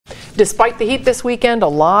Despite the heat this weekend, a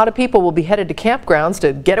lot of people will be headed to campgrounds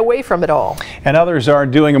to get away from it all. And others are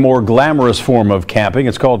doing a more glamorous form of camping.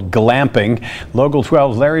 It's called glamping. Local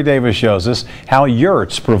 12's Larry Davis shows us how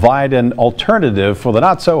yurts provide an alternative for the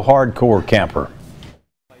not-so-hardcore camper.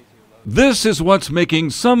 This is what's making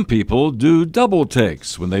some people do double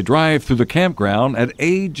takes when they drive through the campground at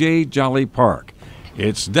AJ Jolly Park.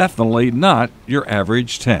 It's definitely not your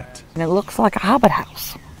average tent. And it looks like a hobbit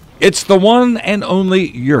house. It's the one and only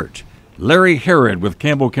Yurt. Larry Harrod with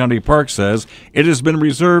Campbell County Parks says it has been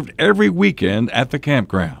reserved every weekend at the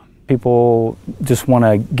campground. People just want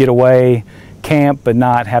to get away, camp, but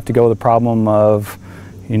not have to go with the problem of,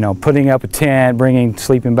 putting up a tent, bringing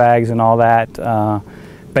sleeping bags and all that.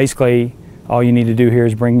 Basically, all you need to do here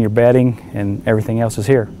is bring your bedding and everything else is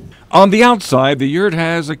here. On the outside, the yurt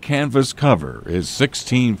has a canvas cover, is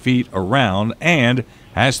 16 feet around, and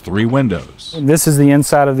has 3 windows. This is the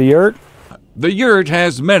inside of the yurt. The yurt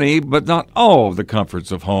has many, but not all of the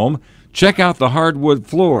comforts of home. Check out the hardwood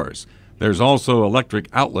floors. There's also electric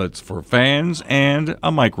outlets for fans and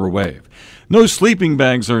a microwave. No sleeping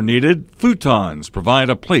bags are needed. Futons provide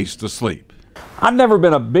a place to sleep. I've never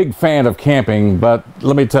been a big fan of camping, but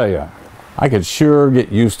let me tell you, I could sure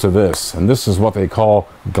get used to this, and this is what they call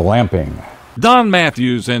glamping. Don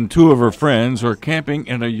Matthews and 2 of her friends are camping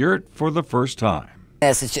in a yurt for the first time.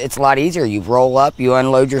 Yes, it's a lot easier. You roll up, you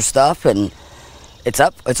unload your stuff, and it's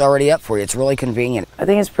already up for you. It's really convenient. I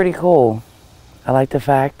think it's pretty cool. I like the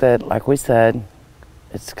fact that, like we said,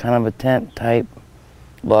 it's kind of a tent type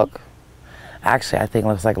look. Actually, I think it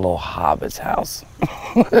looks like a little hobbit's house.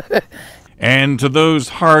 And to those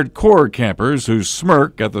hardcore campers who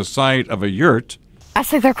smirk at the sight of a yurt, I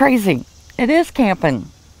say they're crazy. It is camping.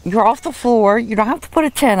 You're off the floor. You don't have to put a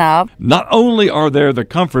tent up. not only are there the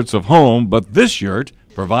comforts of home, but this yurt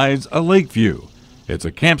provides a lake view. It's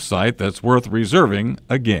a campsite that's worth reserving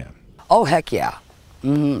again. Oh, heck yeah.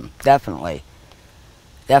 Definitely.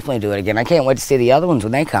 Definitely do it again. I can't wait to see the other ones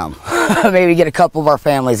when they come. Maybe get a couple of our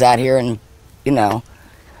families out here and, because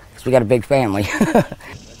we got a big family.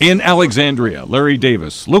 In Alexandria, Larry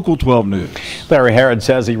Davis, Local 12 News. Larry Harrod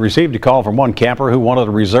says he received a call from one camper who wanted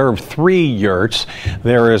to reserve 3 yurts.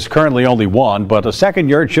 There is currently only 1, but a second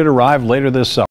yurt should arrive later this summer.